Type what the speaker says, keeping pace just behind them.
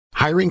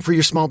Hiring for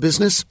your small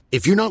business?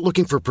 If you're not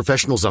looking for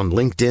professionals on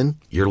LinkedIn,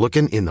 you're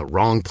looking in the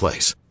wrong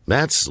place.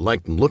 That's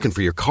like looking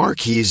for your car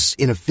keys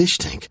in a fish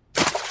tank.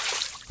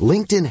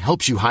 LinkedIn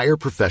helps you hire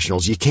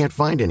professionals you can't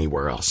find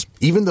anywhere else,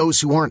 even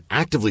those who aren't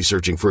actively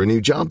searching for a new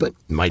job but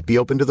might be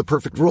open to the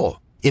perfect role.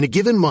 In a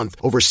given month,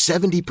 over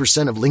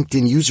 70% of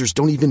LinkedIn users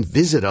don't even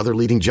visit other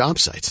leading job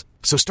sites.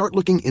 So start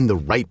looking in the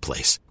right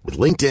place. With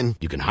LinkedIn,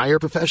 you can hire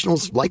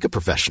professionals like a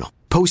professional.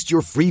 Post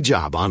your free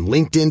job on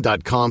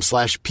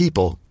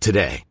linkedin.com/people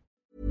today.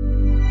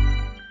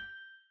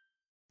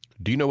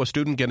 Do you know a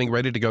student getting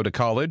ready to go to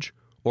college?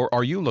 Or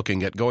are you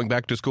looking at going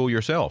back to school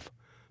yourself?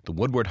 The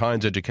Woodward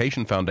Hines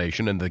Education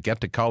Foundation and the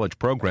Get to College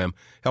program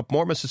help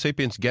more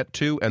Mississippians get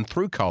to and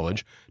through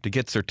college to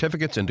get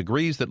certificates and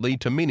degrees that lead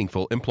to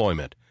meaningful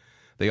employment.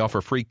 They offer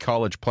free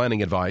college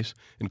planning advice,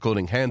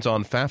 including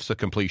hands-on FAFSA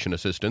completion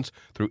assistance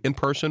through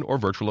in-person or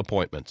virtual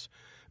appointments.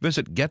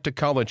 Visit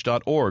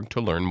gettocollege.org to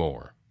learn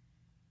more.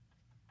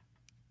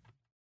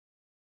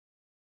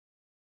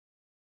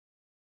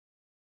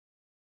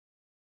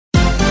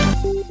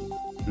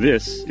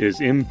 This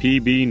is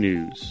MPB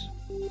News.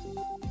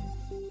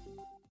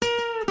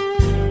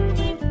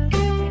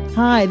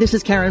 Hi, this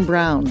is Karen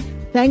Brown.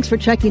 Thanks for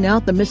checking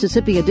out the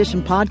Mississippi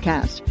Edition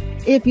podcast.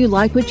 If you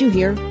like what you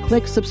hear,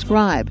 click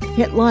subscribe,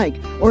 hit like,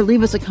 or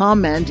leave us a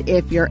comment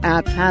if your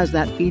app has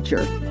that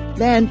feature.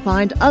 Then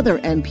find other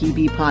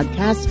MPB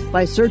podcasts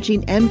by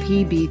searching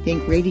MPB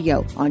Think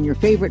Radio on your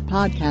favorite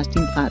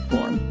podcasting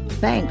platform.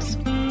 Thanks.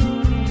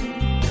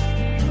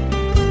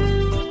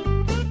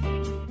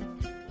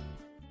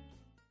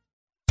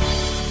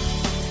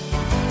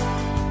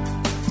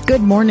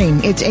 Good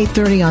morning. It's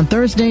 8:30 on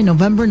Thursday,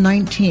 November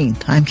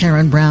 19th. I'm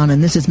Karen Brown,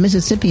 and this is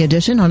Mississippi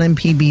Edition on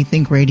MPB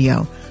Think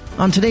Radio.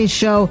 On today's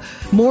show,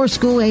 more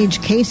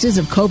school-age cases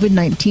of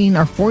COVID-19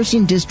 are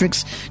forcing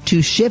districts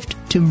to shift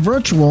to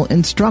virtual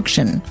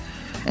instruction.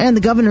 And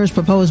the governor's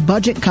proposed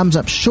budget comes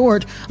up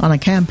short on a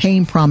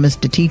campaign promise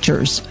to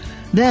teachers.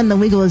 Then the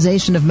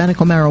legalization of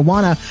medical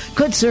marijuana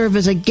could serve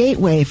as a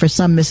gateway for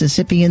some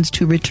Mississippians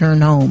to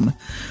return home.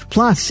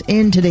 Plus,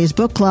 in today's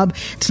book club,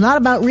 it's not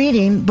about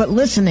reading, but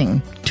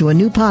listening to a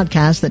new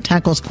podcast that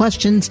tackles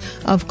questions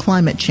of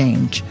climate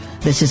change.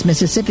 This is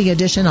Mississippi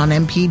Edition on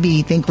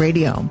MPB Think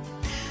Radio.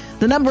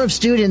 The number of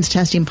students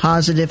testing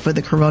positive for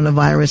the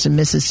coronavirus in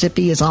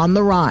Mississippi is on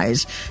the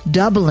rise,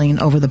 doubling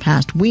over the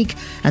past week,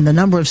 and the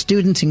number of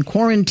students in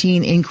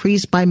quarantine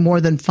increased by more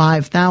than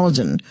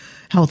 5,000.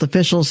 Health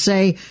officials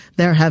say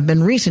there have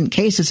been recent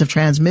cases of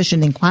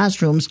transmission in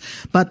classrooms,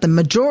 but the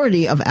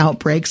majority of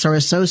outbreaks are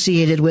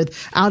associated with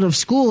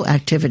out-of-school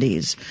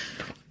activities.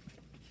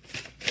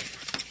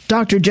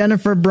 Dr.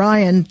 Jennifer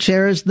Bryan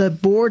chairs the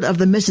board of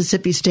the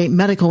Mississippi State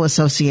Medical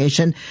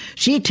Association.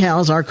 She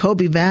tells our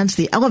Kobe Vance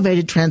the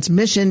elevated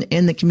transmission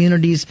in the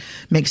communities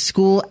makes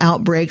school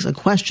outbreaks a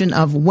question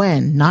of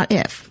when, not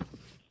if.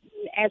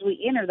 As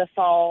we enter the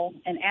fall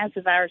and as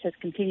the virus has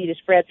continued to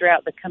spread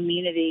throughout the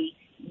community,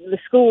 the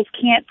schools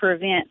can't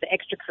prevent the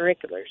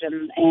extracurriculars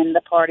and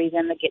the parties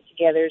and the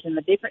get-togethers and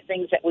the different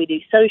things that we do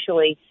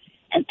socially.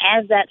 And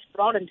as that's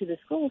brought into the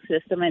school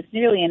system, it's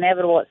nearly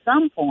inevitable at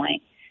some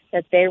point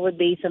that there would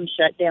be some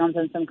shutdowns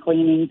and some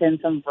cleanings and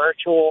some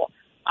virtual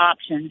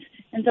options.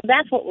 And so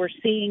that's what we're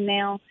seeing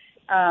now.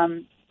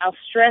 I'll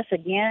stress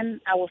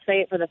again, I will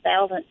say it for the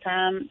 1,000th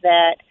time,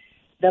 that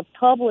the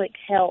public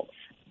health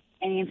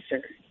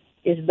answer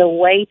is the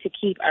way to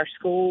keep our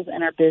schools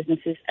and our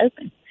businesses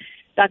open.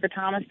 Dr.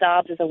 Thomas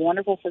Dobbs is a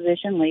wonderful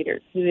physician leader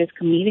who is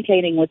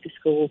communicating with the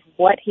schools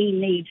what he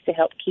needs to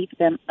help keep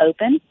them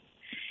open.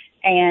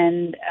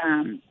 And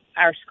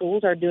our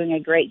schools are doing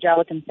a great job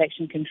with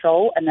infection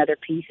control. Another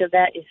piece of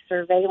that is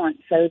surveillance,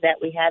 so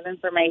that we have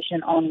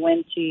information on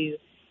when to,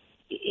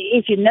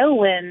 if you know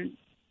when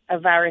a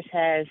virus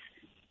has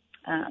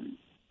an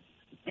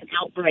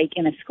outbreak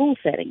in a school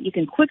setting, you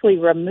can quickly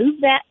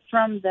remove that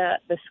from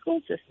the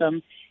school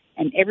system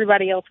and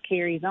everybody else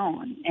carries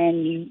on.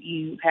 And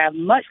you have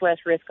much less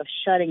risk of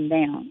shutting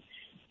down.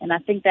 And I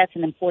think that's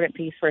an important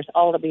piece for us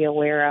all to be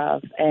aware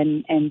of.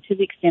 And to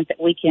the extent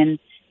that we can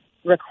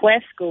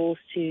request schools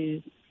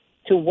to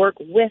work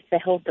with the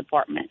health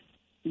department,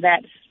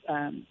 that's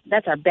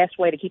our best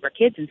way to keep our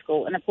kids in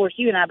school. And of course,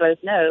 you and I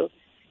both know,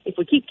 if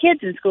we keep kids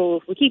in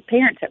schools, we keep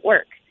parents at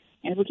work.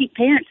 And if we keep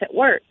parents at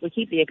work, we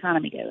keep the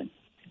economy going.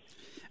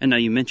 And now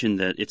you mentioned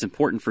that it's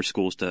important for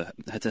schools to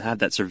have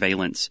that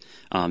surveillance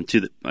and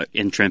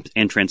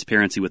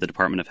transparency with the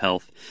Department of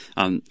Health.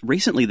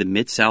 Recently, the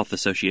Mid-South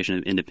Association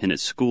of Independent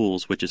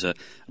Schools, which is a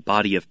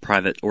body of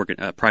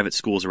private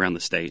schools around the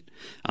state,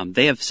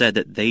 they have said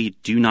that they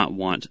do not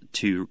want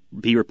to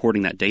be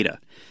reporting that data.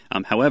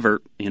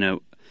 However,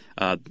 it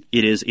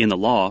is in the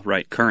law,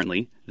 right,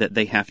 currently, that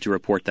they have to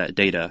report that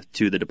data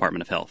to the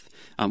Department of Health.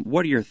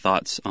 What are your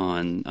thoughts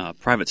on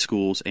private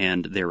schools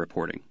and their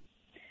reporting?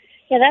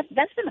 Yeah,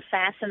 that's been a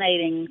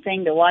fascinating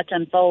thing to watch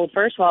unfold.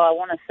 First of all, I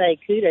want to say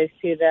kudos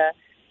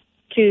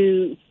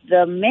to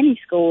the many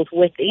schools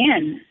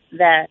within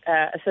that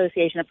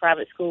Association of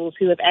Private Schools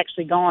who have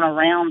actually gone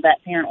around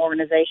that parent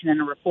organization and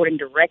are reporting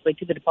directly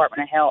to the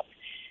Department of Health.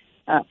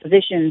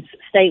 physicians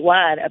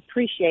statewide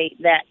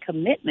appreciate that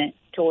commitment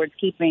towards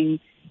keeping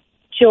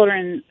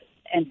children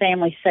and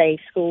families safe,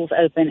 schools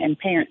open, and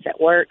parents at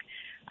work.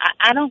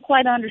 I don't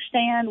quite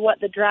understand what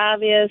the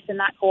drive is to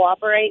not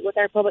cooperate with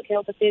our public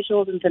health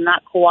officials and to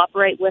not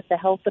cooperate with the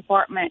health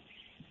department.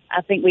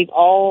 I think we've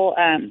all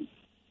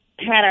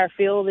had our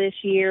fill this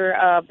year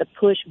of the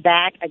push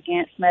back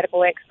against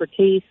medical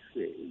expertise.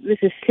 This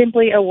is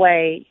simply a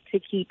way to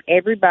keep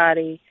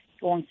everybody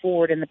going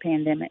forward in the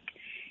pandemic.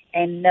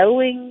 And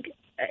knowing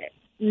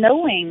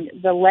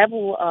the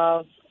level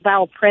of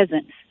viral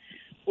presence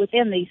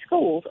within these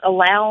schools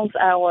allows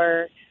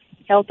our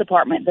health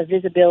department the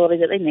visibility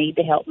that they need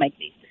to help make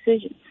these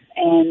decisions.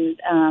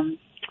 And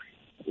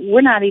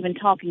we're not even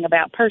talking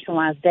about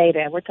personalized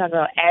data. We're talking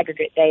about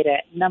aggregate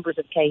data, numbers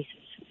of cases.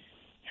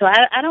 So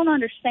I don't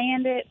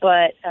understand it,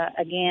 but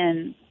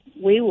again,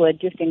 we would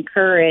just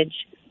encourage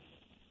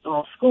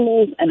all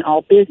schools and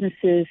all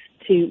businesses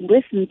to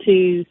listen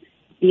to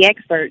the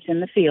experts in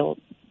the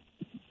field,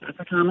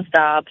 Dr. Thomas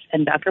Dobbs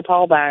and Dr.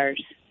 Paul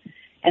Byers,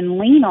 and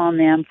lean on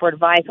them for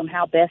advice on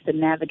how best to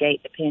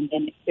navigate the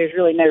pandemic. There's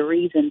really no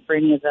reason for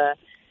any of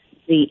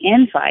the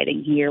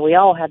infighting here. We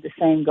all have the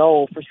same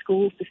goal, for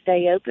schools to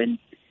stay open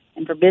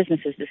and for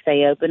businesses to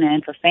stay open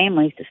and for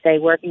families to stay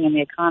working and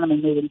the economy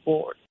moving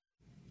forward.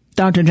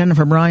 Dr.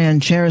 Jennifer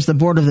Bryan chairs the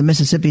board of the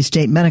Mississippi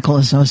State Medical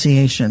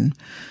Association.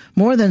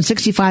 More than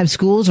 65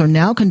 schools are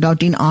now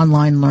conducting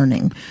online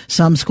learning.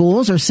 Some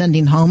schools are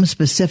sending home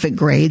specific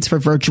grades for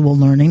virtual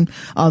learning.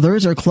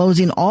 Others are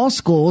closing all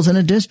schools in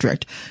a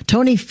district.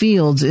 Tony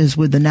Fields is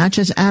with the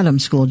Natchez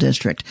Adams School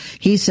District.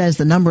 He says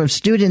the number of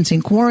students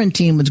in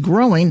quarantine was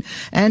growing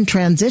and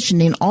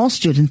transitioning all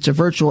students to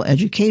virtual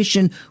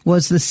education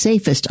was the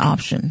safest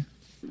option.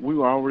 We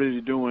were already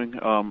doing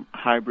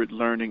hybrid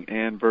learning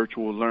and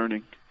virtual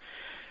learning.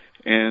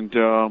 And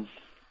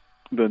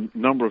the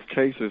number of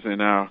cases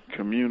in our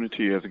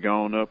community has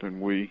gone up, and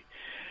we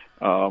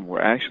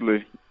were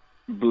actually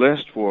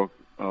blessed for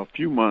a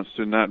few months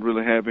to not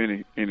really have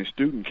any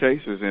student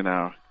cases in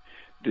our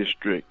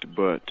district.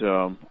 But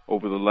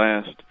over the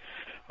last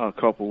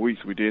couple of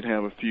weeks, we did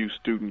have a few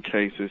student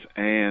cases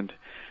and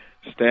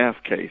staff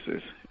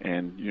cases,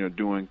 and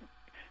doing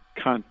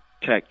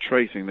contact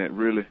tracing that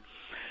really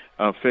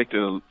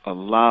affected a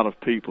lot of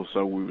people.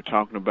 So we were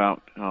talking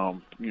about,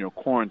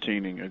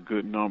 quarantining a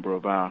good number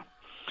of our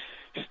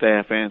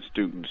staff and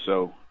students.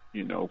 So,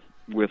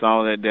 with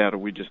all that data,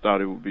 we just thought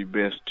it would be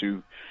best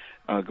to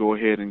go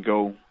ahead and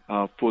go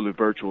fully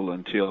virtual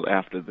until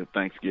after the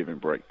Thanksgiving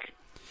break.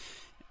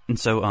 And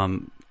so,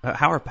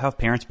 how have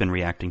parents been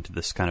reacting to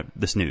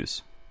this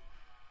news?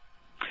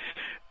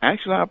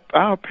 Actually,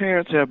 our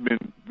parents have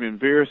been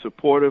very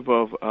supportive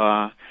of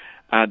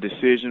our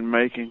decision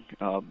making.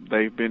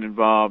 They've been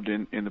involved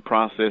in the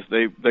process.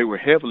 They were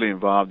heavily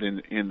involved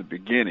in the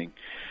beginning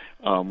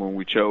when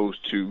we chose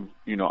to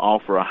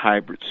offer a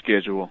hybrid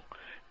schedule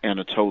and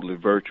a totally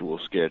virtual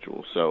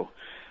schedule. So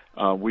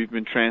we've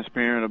been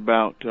transparent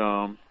about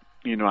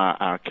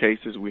our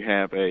cases. We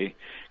have a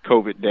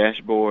COVID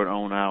dashboard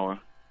on our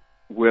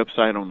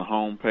website on the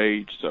home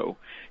page, so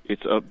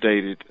it's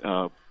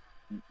updated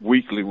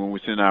weekly when we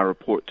send our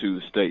report to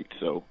the state.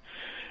 So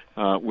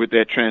with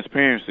that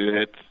transparency,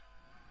 that's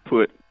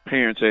put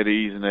parents at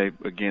ease, and they've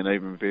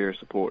been very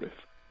supportive.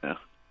 Yeah.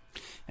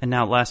 And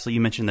now, lastly,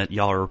 you mentioned that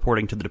y'all are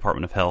reporting to the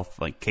Department of Health,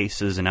 like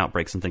cases and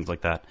outbreaks and things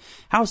like that.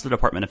 How has the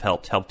Department of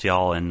Health helped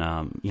y'all in,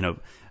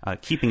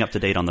 keeping up to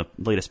date on the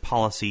latest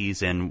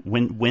policies and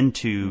when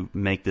to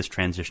make this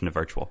transition to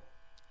virtual?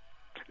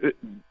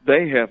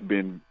 They have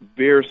been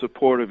very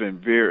supportive and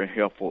very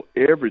helpful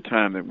every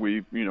time that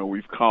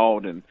we've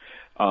called and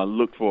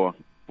looked for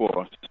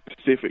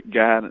specific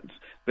guidance.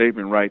 They've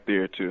been right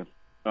there to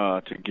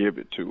give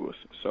it to us.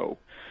 So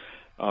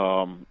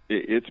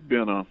it's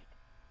been a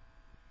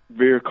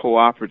very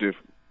cooperative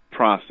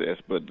process,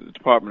 but the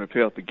Department of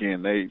Health,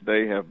 again,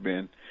 they have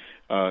been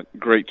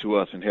great to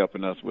us in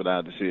helping us with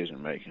our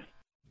decision making.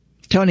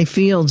 Tony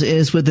Fields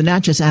is with the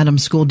Natchez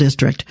Adams School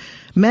District.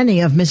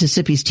 Many of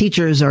Mississippi's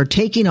teachers are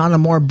taking on a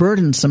more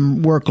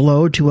burdensome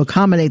workload to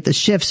accommodate the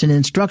shifts in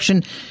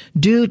instruction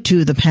due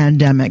to the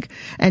pandemic.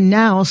 And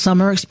now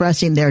some are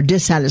expressing their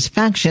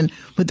dissatisfaction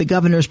with the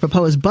governor's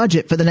proposed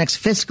budget for the next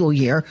fiscal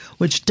year,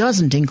 which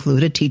doesn't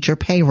include a teacher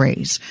pay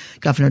raise.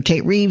 Governor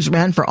Tate Reeves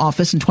ran for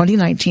office in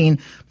 2019,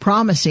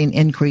 promising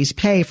increased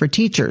pay for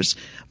teachers.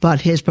 But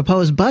his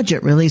proposed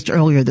budget released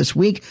earlier this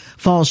week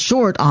falls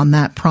short on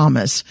that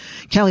promise.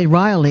 Kelly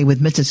Riley with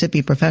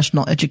Mississippi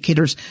Professional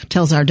Educators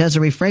tells our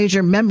Desiree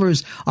Frazier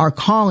members are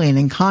calling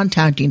and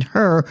contacting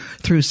her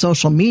through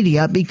social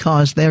media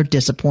because they're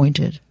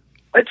disappointed.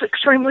 It's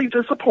extremely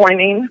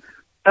disappointing,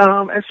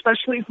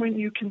 especially when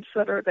you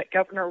consider that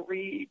Governor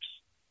Reeves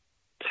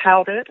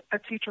touted a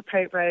teacher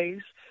pay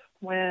raise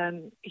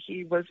when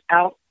he was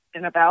out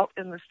and about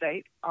in the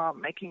state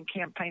making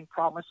campaign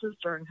promises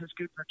during his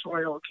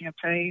gubernatorial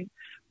campaign.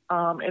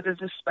 It is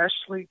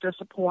especially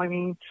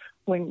disappointing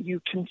when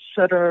you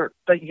consider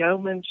the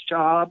yeoman's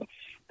job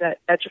that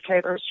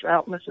educators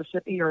throughout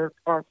Mississippi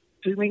are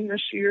doing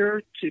this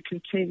year to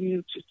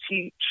continue to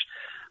teach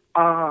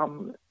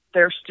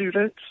their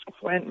students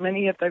when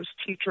many of those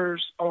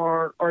teachers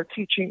are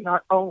teaching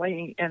not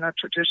only in a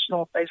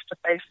traditional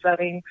face-to-face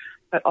setting,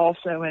 but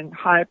also in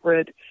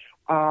hybrid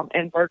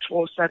and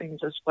virtual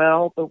settings as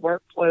well. The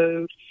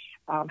workload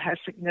has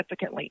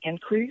significantly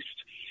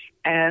increased.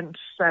 And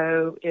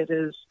so it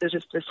is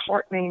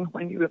disheartening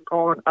when you have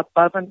gone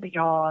above and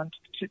beyond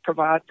to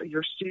provide for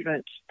your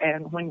students,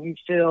 and when you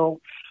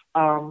feel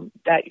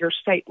that your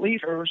state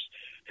leaders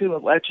who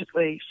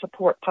allegedly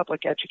support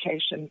public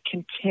education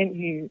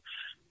continue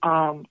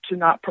to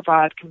not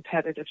provide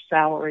competitive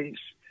salaries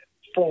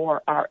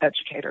for our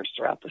educators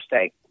throughout the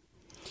state.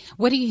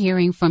 What are you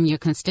hearing from your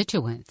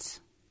constituents?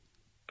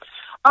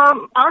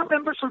 Our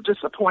members are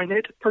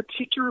disappointed,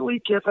 particularly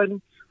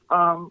given,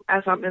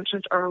 as I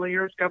mentioned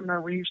earlier,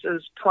 Governor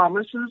Reeves's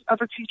promises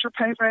of a teacher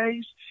pay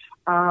raise.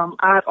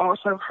 I've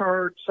also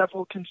heard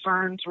several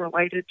concerns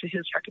related to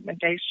his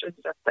recommendation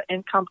that the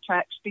income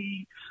tax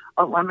be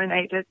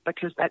eliminated,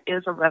 because that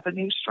is a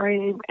revenue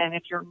stream, and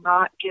if you're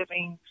not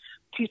giving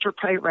teacher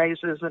pay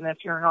raises and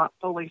if you're not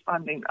fully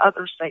funding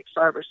other state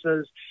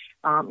services,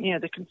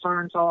 the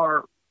concerns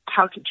are,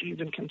 how could you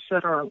even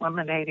consider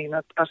eliminating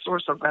a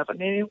source of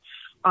revenue?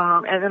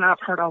 And then I've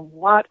heard a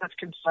lot of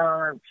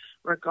concern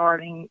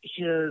regarding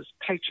his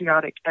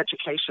patriotic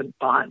education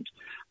fund.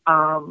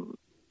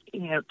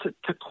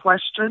 To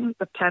question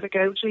the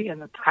pedagogy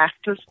and the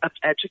practice of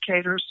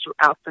educators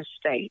throughout the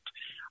state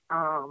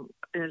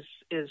is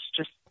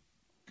just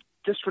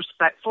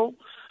disrespectful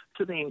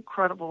to the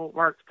incredible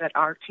work that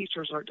our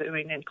teachers are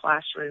doing in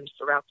classrooms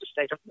throughout the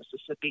state of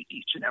Mississippi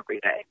each and every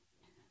day.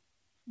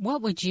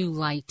 What would you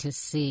like to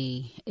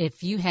see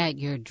if you had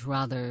your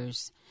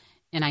druthers,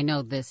 and I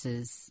know this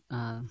is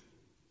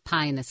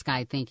pie in the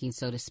sky thinking,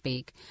 so to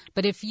speak,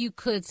 but if you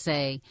could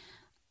say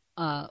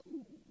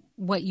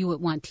what you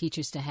would want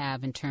teachers to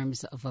have in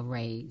terms of a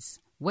raise,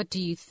 what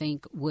do you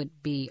think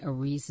would be a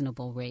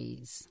reasonable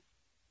raise?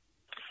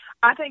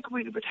 I think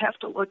we would have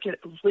to look at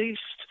least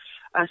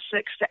a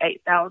 $6,000 to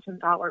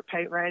 $8,000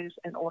 pay raise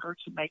in order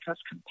to make us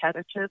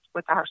competitive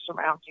with our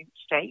surrounding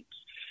states.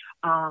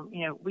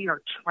 We are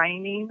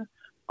training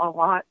a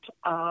lot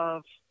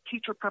of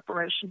teacher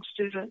preparation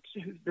students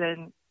who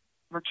then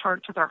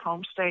return to their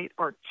home state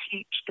or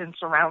teach in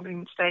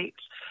surrounding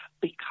states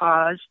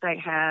because they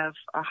have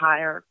a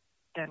higher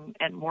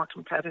and more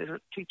competitive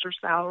teacher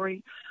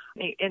salary.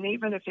 And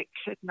even if it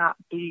could not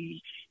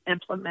be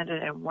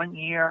implemented in 1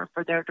 year,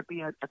 for there to be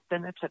a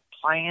definitive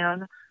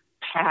plan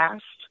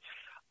passed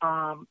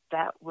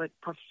that would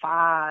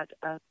provide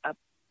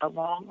a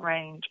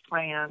long-range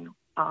plan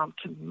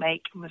to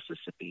make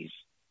Mississippi's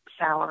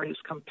salaries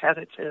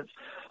competitive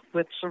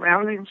with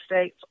surrounding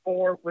states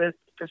or with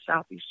the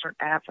southeastern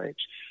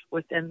average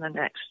within the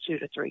next 2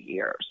 to 3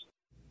 years.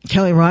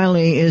 Kelly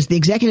Riley is the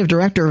executive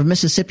director of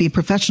Mississippi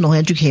Professional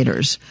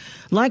Educators.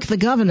 Like the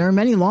governor,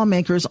 many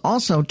lawmakers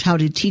also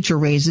touted teacher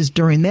raises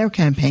during their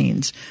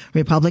campaigns.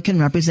 Republican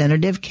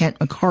Representative Kent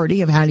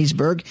McCarty of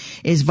Hattiesburg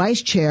is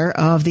vice chair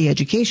of the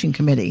Education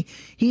Committee.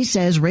 He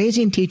says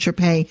raising teacher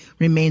pay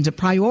remains a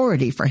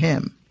priority for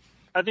him.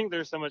 I think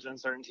there's so much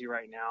uncertainty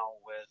right now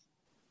with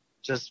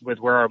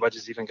where our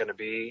budget's even going to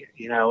be.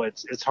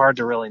 It's hard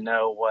to really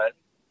know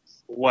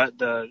what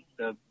the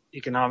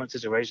economic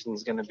situation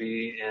is going to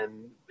be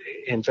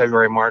in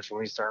February, March,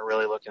 when we start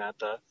really looking at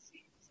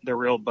the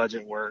real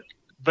budget work.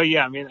 But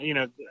yeah,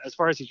 as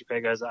far as teacher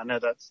pay goes, I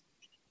know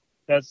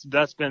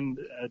that's been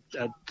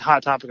a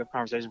hot topic of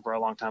conversation for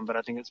a long time, but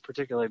I think it's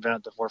particularly been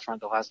at the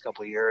forefront the last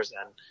couple of years.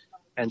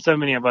 And so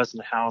many of us in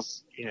the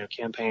House,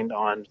 campaigned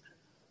on,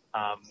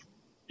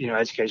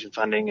 education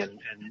funding and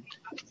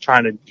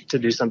trying to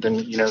do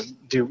something,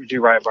 do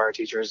right by our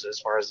teachers as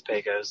far as the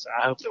pay goes.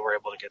 I hope that we're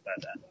able to get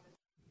that done.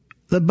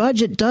 The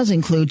budget does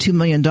include $2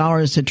 million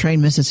to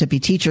train Mississippi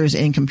teachers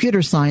in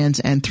computer science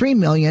and $3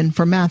 million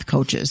for math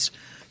coaches.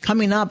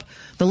 Coming up,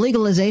 the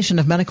legalization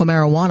of medical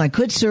marijuana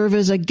could serve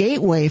as a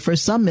gateway for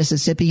some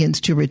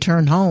Mississippians to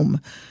return home.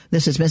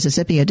 This is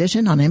Mississippi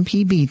Edition on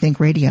MPB Think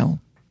Radio.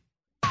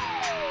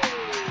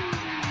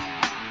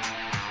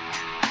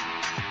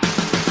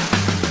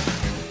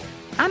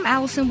 I'm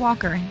Allison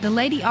Walker, the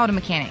Lady Auto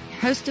Mechanic,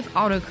 host of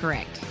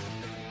AutoCorrect.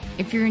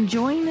 If you're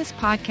enjoying this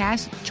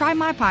podcast, try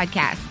my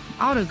podcast,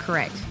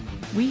 AutoCorrect.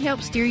 We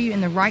help steer you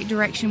in the right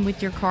direction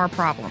with your car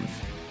problems.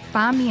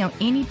 Find me on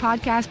any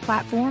podcast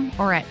platform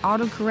or at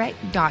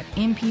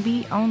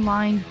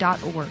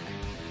autocorrect.mpbonline.org.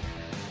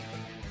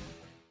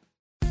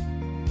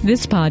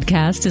 This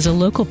podcast is a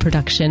local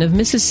production of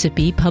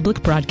Mississippi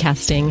Public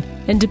Broadcasting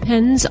and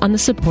depends on the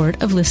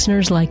support of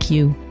listeners like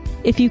you.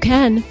 If you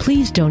can,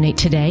 please donate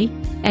today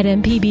at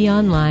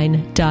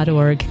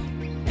mpbonline.org.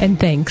 And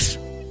thanks.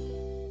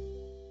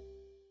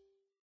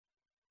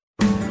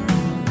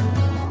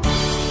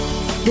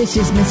 This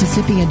is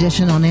Mississippi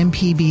Edition on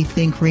MPB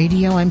Think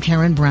Radio. I'm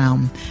Karen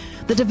Brown.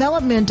 The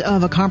development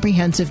of a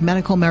comprehensive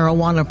medical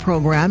marijuana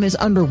program is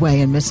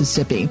underway in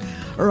Mississippi.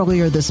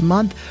 Earlier this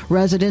month,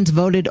 residents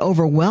voted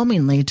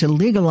overwhelmingly to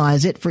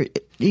legalize it for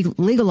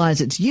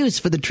legalize its use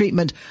for the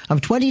treatment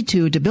of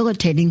 22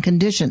 debilitating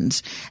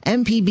conditions.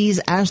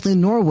 MPB's Ashley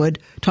Norwood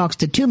talks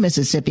to two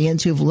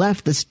Mississippians who've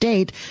left the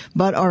state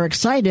but are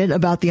excited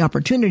about the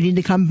opportunity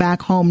to come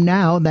back home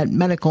now that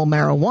medical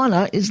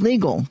marijuana is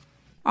legal.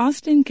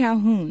 Austin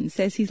Calhoun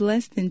says he's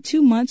less than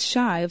 2 months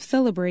shy of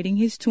celebrating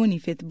his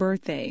 25th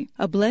birthday,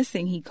 a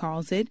blessing, he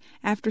calls it,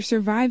 after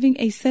surviving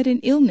a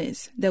sudden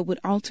illness that would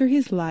alter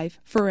his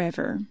life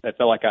forever. I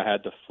felt like I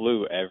had the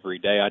flu every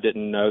day. I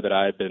didn't know that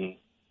I had been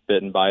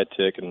bitten by a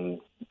tick and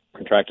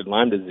contracted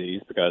Lyme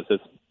disease because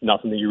it's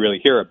not something you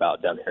really hear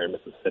about down here in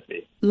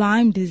Mississippi.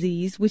 Lyme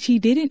disease, which he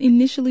didn't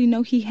initially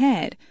know he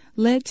had,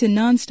 led to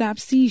nonstop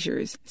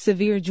seizures,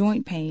 severe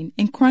joint pain,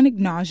 and chronic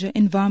nausea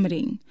and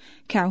vomiting.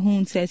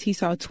 Calhoun says he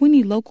saw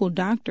 20 local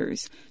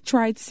doctors,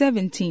 tried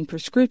 17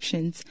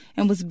 prescriptions,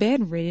 and was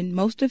bedridden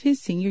most of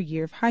his senior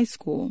year of high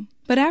school.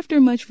 But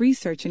after much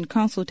research and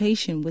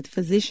consultation with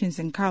physicians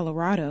in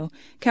Colorado,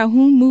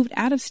 Calhoun moved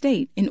out of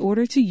state in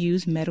order to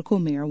use medical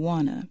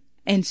marijuana.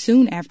 And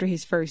soon after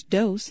his first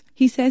dose,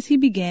 he says he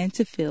began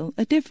to feel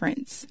a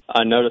difference.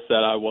 I noticed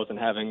that I wasn't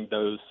having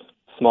those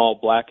small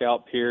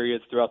blackout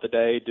periods throughout the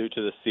day due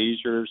to the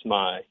seizures.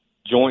 My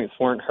joints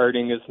weren't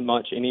hurting as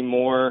much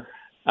anymore.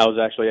 I was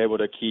actually able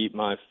to keep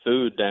my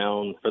food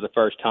down for the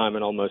first time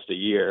in almost a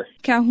year.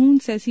 Calhoun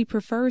says he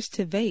prefers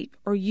to vape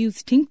or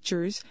use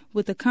tinctures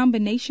with a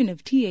combination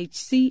of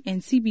THC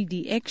and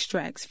CBD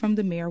extracts from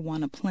the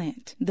marijuana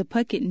plant. The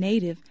Puckett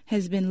native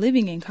has been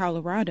living in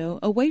Colorado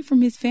away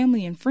from his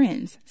family and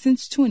friends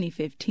since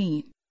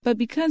 2015. But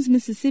because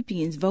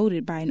Mississippians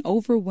voted by an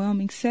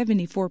overwhelming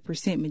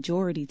 74%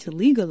 majority to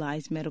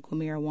legalize medical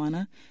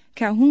marijuana,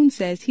 Calhoun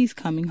says he's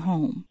coming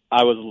home.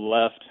 I was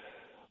left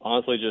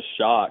honestly just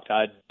shocked.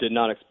 I did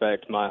not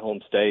expect my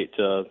home state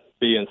to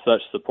be in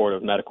such support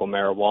of medical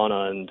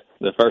marijuana, and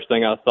the first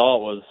thing I thought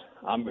was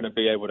I'm going to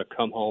be able to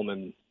come home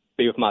and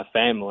be with my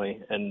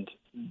family, and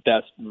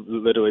that's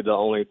literally the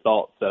only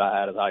thoughts that I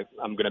had is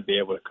I'm going to be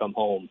able to come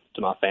home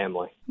to my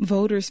family.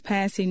 Voters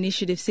passed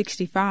Initiative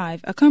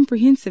 65, a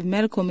comprehensive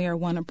medical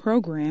marijuana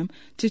program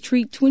to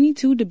treat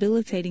 22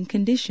 debilitating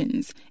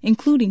conditions,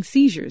 including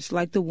seizures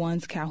like the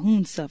ones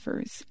Calhoun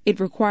suffers.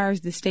 It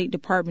requires the State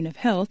Department of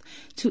Health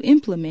to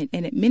implement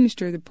and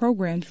administer the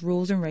program's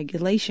rules and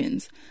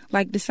regulations,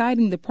 like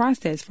deciding the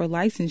process for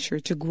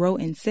licensure to grow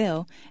and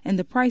sell and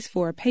the price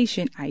for a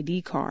patient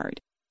ID card.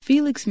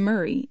 Felix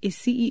Murray is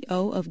CEO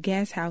of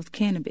Gas House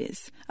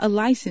Cannabis, a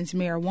licensed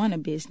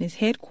marijuana business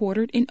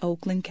headquartered in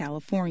Oakland,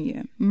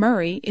 California.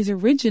 Murray is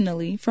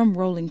originally from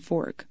Rolling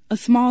Fork, a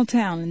small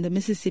town in the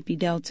Mississippi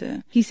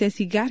Delta. He says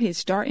he got his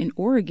start in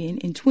Oregon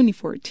in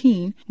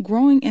 2014,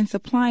 growing and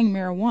supplying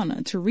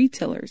marijuana to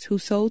retailers who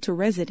sold to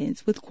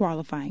residents with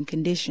qualifying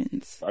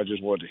conditions. I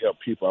just wanted to help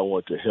people. I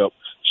wanted to help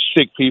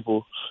sick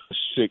people,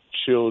 sick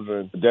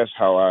children. That's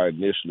how I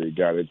initially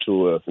got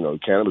into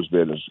cannabis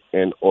business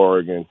in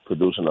Oregon,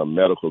 producing a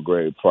medical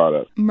grade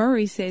product.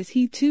 Murray says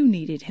he too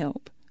needed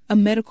help. A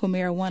medical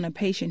marijuana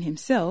patient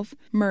himself,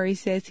 Murray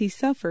says he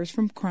suffers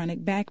from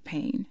chronic back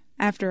pain.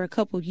 After a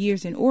couple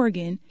years in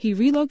Oregon, he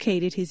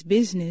relocated his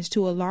business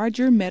to a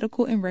larger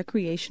medical and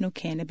recreational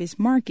cannabis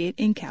market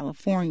in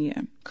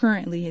California.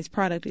 Currently, his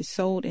product is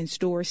sold in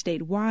stores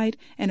statewide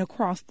and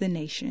across the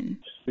nation.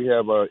 We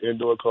have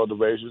indoor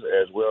cultivations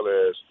as well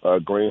as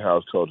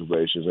greenhouse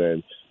cultivations,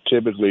 and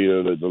typically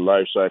the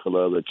life cycle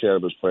of the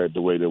cannabis plant,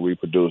 the way that we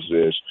produce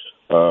is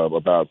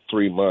about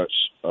 3 months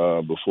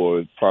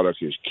before the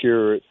product is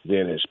cured,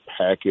 then it's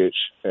packaged,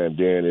 and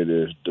then it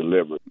is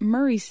delivered.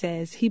 Murray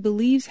says he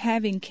believes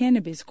having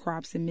cannabis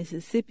crops in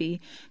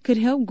Mississippi could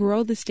help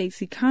grow the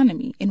state's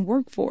economy and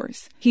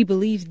workforce. He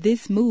believes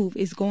this move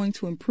is going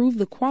to improve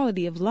the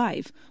quality of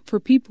life for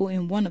people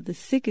in one of the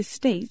sickest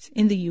states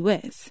in the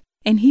U.S.,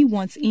 and he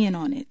wants in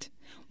on it.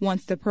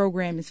 Once the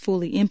program is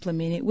fully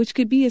implemented, which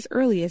could be as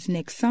early as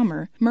next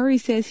summer, Murray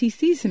says he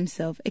sees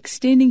himself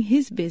extending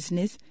his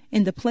business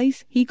in the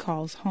place he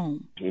calls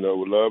home. We'd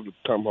love to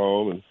come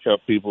home and help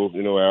people,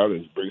 out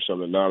and bring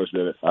some of the knowledge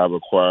that I've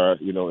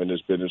acquired, in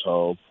this business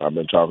home. I've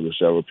been talking to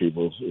several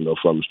people,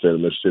 from the state of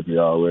Mississippi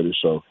already.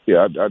 So,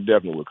 yeah, I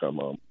definitely would come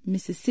home.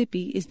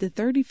 Mississippi is the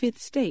 35th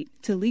state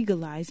to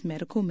legalize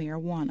medical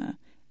marijuana.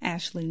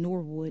 Ashley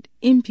Norwood,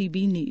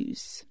 MPB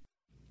News.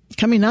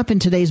 Coming up in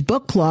today's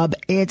book club,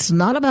 it's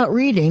not about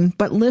reading,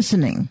 but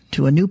listening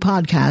to a new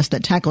podcast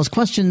that tackles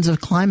questions of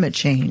climate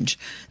change.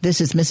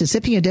 This is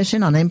Mississippi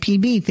Edition on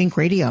MPB Think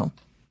Radio.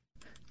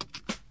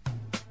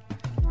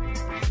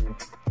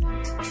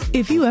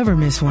 If you ever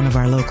miss one of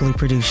our locally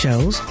produced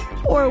shows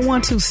or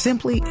want to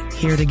simply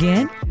hear it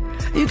again,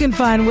 you can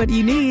find what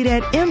you need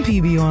at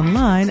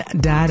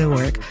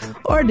mpbonline.org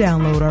or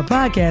download our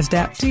podcast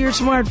app to your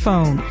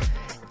smartphone.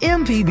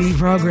 MPB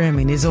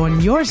programming is on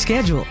your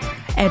schedule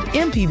at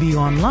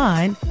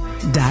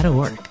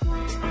mpbonline.org.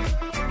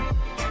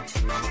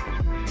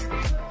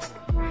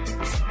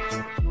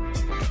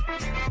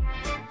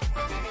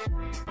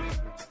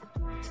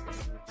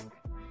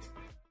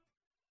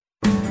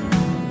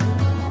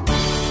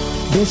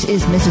 This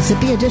is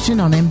Mississippi Edition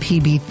on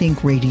MPB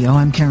Think Radio.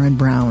 I'm Karen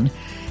Brown.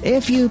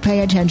 If you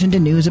pay attention to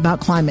news about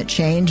climate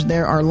change,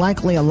 there are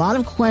likely a lot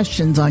of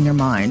questions on your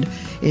mind.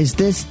 Is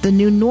this the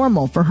new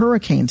normal for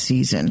hurricane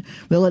season?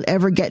 Will it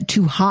ever get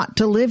too hot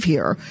to live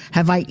here?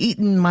 Have I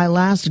eaten my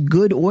last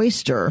good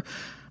oyster?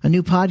 A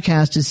new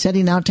podcast is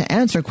setting out to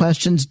answer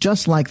questions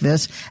just like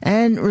this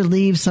and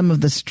relieve some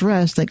of the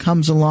stress that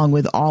comes along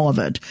with all of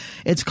it.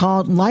 It's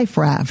called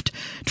Raft.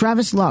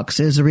 Travis Lux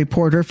is a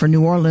reporter for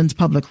New Orleans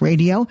Public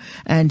Radio,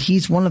 and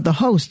he's one of the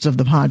hosts of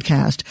the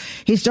podcast.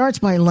 He starts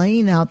by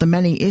laying out the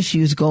many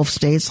issues Gulf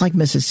states like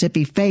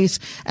Mississippi face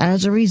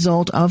as a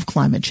result of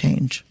climate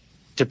change.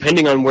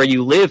 Depending on where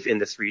you live in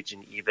this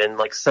region, even,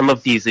 like some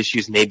of these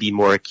issues may be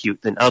more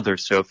acute than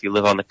others. So if you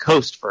live on the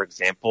coast, for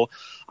example,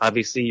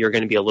 obviously you're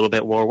going to be a little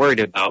bit more worried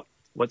about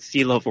what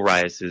sea level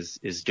rise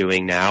is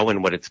doing now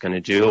and what it's going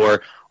to do,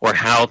 or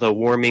how the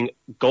warming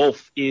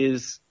Gulf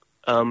is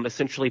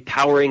essentially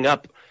powering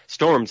up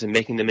storms and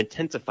making them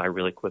intensify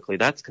really quickly.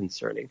 That's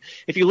concerning.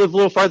 If you live a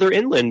little farther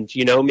inland,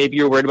 maybe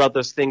you're worried about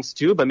those things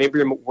too, but maybe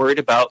you're worried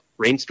about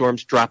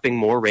rainstorms dropping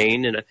more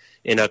rain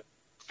in a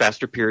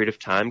faster period of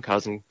time,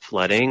 causing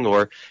flooding,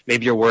 or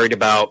maybe you're worried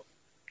about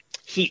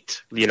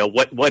heat.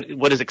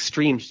 What is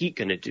extreme heat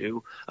going to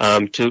do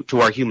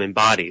to our human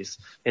bodies?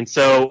 And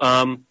so,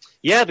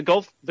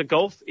 the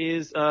Gulf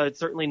is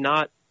certainly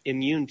not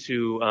immune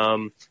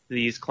to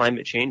these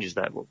climate changes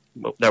that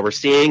we're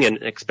seeing and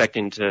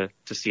expecting to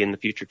see in the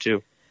future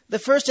too. The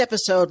first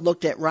episode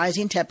looked at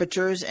rising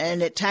temperatures,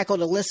 and it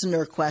tackled a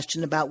listener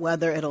question about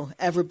whether it'll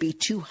ever be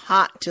too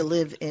hot to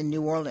live in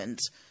New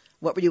Orleans.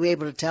 What were you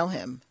able to tell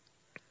him?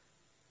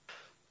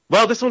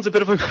 Well, this one's a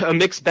bit of a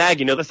mixed bag.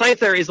 The science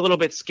there is a little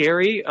bit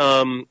scary,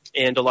 and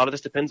a lot of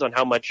this depends on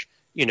how much,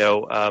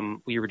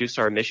 we reduce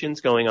our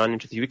emissions going on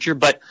into the future.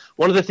 But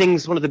one of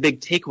the big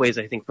takeaways,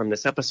 I think, from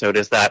this episode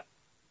is that,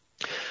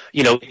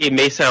 it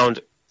may sound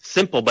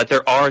simple, but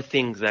there are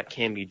things that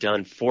can be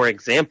done. For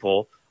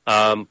example,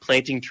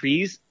 planting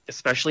trees,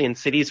 especially in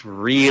cities,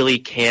 really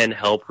can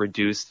help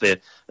reduce the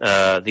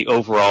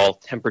overall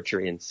temperature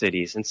in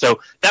cities. And so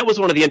that was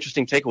one of the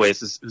interesting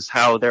takeaways is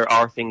how there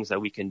are things that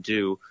we can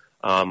do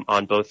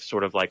on both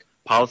sort of like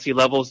policy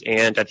levels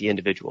and at the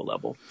individual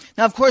level.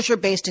 Now, of course, you're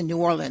based in New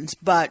Orleans,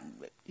 but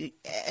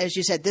as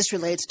you said, this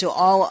relates to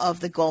all of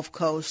the Gulf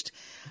Coast.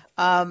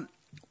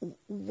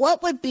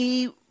 What would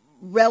be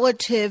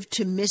relative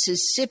to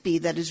Mississippi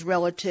that is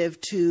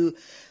relative to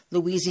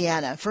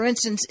Louisiana? For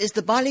instance, is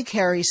the Bonnie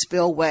Carey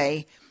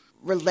spillway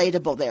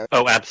relatable there?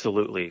 Oh,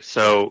 absolutely.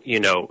 So,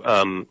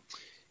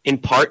 in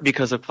part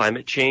because of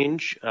climate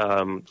change,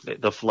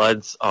 the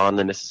floods on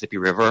the Mississippi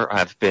River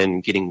have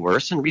been getting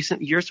worse in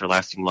recent years. They're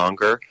lasting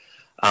longer.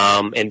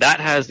 And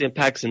that has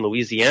impacts in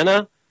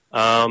Louisiana,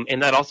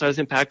 and that also has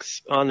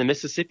impacts on the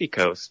Mississippi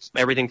coast.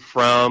 Everything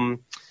from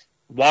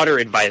water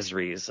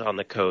advisories on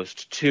the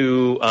coast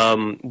to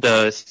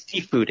the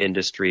seafood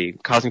industry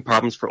causing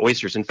problems for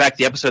oysters. In fact,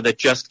 the episode that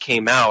just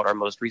came out, our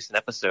most recent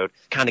episode,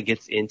 kind of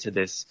gets into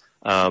this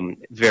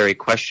very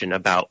question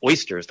about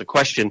oysters. The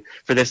question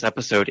for this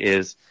episode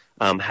is,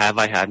 have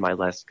I had my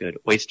last good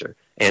oyster?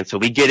 And so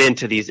we get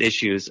into these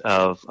issues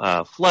of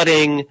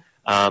flooding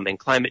and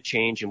climate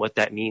change and what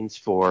that means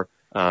for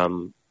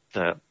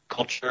the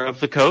culture of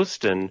the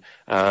coast and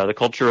the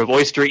culture of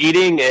oyster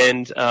eating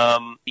and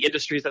the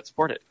industries that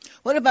support it.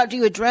 What about, do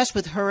you address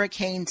with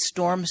hurricane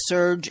storm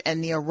surge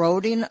and the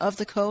eroding of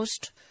the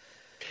coast?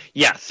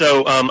 Yeah,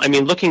 so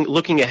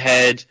looking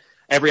ahead,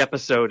 every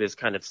episode is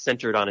kind of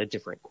centered on a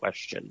different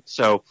question.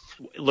 So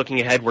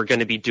looking ahead, we're going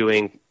to be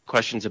doing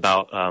questions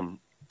about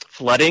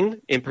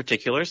flooding in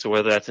particular, so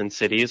whether that's in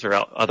cities or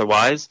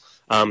otherwise.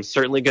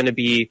 Certainly going to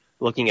be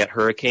looking at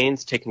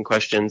hurricanes, taking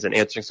questions and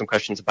answering some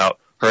questions about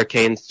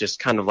hurricanes, just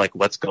kind of like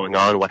what's going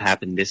on, what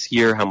happened this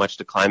year, how much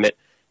did climate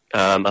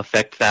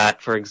affect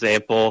that, for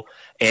example,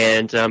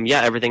 and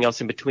everything else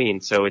in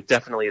between. So it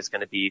definitely is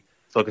going to be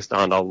focused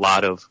on a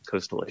lot of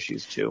coastal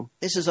issues too.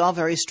 This is all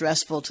very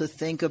stressful to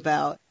think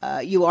about.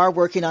 You are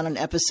working on an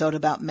episode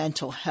about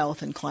mental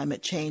health and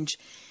climate change.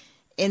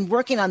 In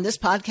working on this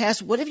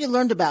podcast, what have you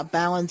learned about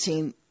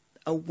balancing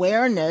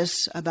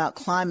awareness about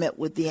climate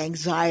with the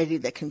anxiety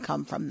that can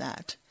come from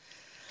that?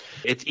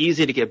 It's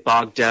easy to get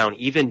bogged down,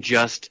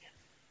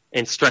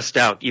 and stressed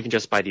out, even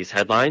just by these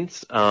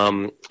headlines.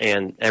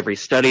 And every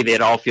study,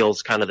 it all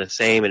feels kind of the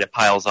same, and it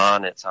piles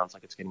on. It sounds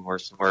like it's getting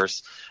worse and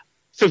worse.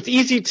 So it's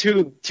easy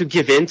to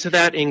give in to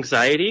that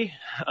anxiety,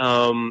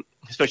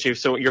 especially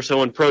if you're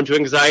someone prone to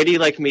anxiety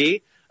like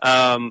me.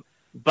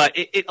 But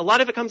a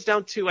lot of it comes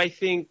down to, I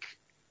think,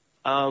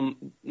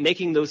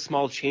 making those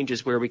small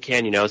changes where we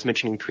can. I was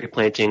mentioning tree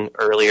planting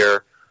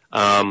earlier.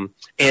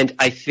 And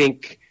I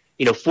think,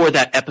 for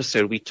that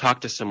episode, we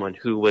talked to someone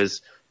who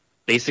was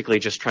basically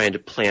just trying to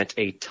plant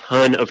a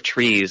ton of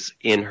trees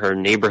in her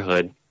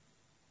neighborhood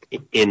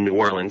in New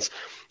Orleans.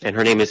 And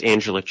her name is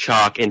Angela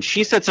Chalk. And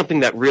she said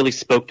something that really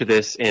spoke to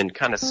this and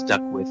kind of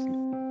stuck with me.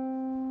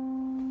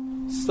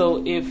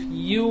 So if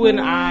you and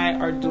I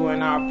are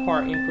doing our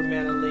part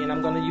incrementally, and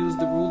I'm going to use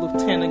the rule of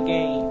 10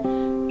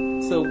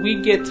 again. So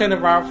we get 10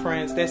 of our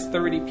friends, that's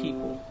 30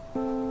 people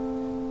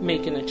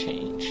making a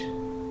change.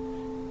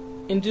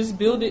 and just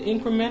build it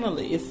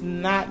incrementally. It's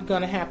not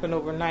going to happen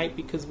overnight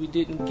because we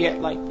didn't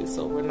get like this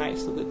overnight.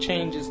 So the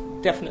change is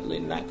definitely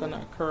not going to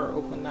occur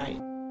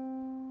overnight.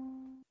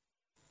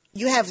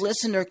 You have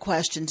listener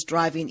questions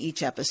driving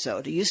each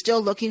episode. Are you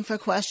still looking for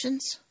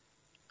questions?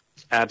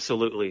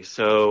 Absolutely.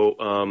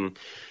 So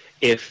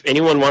if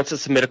anyone wants to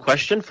submit a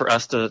question for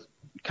us to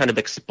kind of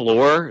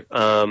explore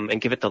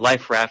and give it the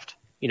Life Raft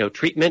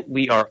treatment,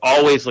 we are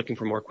always looking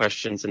for more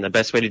questions, and the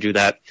best way to do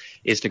that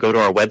is to go to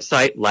our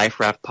website,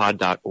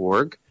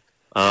 liferaftpod.org,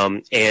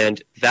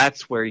 and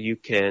that's where you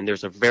can,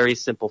 there's a very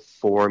simple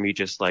form. You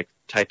just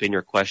type in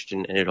your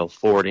question and it'll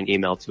forward an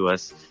email to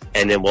us,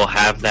 and then we'll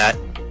have that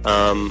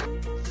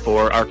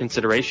for our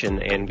consideration,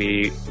 and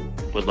we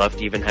would love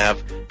to even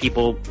have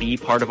people be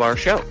part of our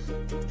show.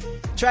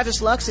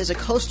 Travis Lux is a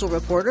coastal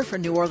reporter for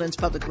New Orleans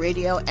Public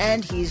Radio,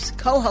 and he's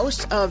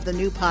co-host of the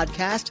new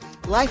podcast,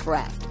 Life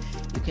Raft.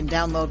 You can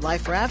download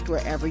Life Raft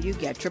wherever you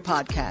get your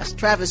podcast.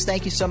 Travis,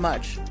 thank you so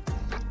much.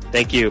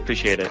 Thank you.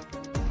 Appreciate it.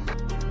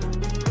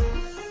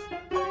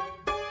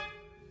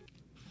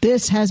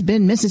 This has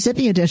been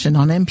Mississippi Edition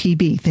on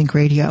MPB Think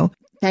Radio.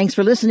 Thanks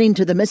for listening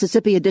to the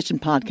Mississippi Edition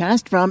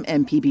podcast from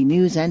MPB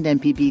News and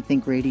MPB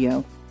Think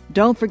Radio.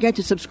 Don't forget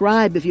to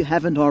subscribe if you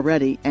haven't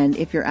already, and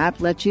if your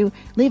app lets you,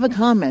 leave a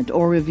comment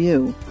or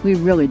review. We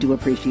really do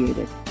appreciate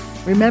it.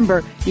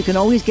 Remember, you can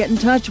always get in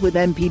touch with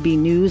MPB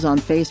News on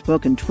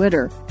Facebook and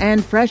Twitter,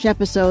 and fresh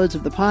episodes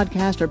of the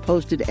podcast are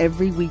posted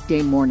every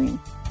weekday morning.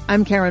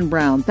 I'm Karen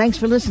Brown. Thanks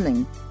for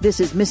listening. This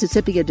is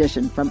Mississippi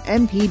Edition from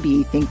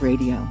MPB Think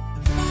Radio.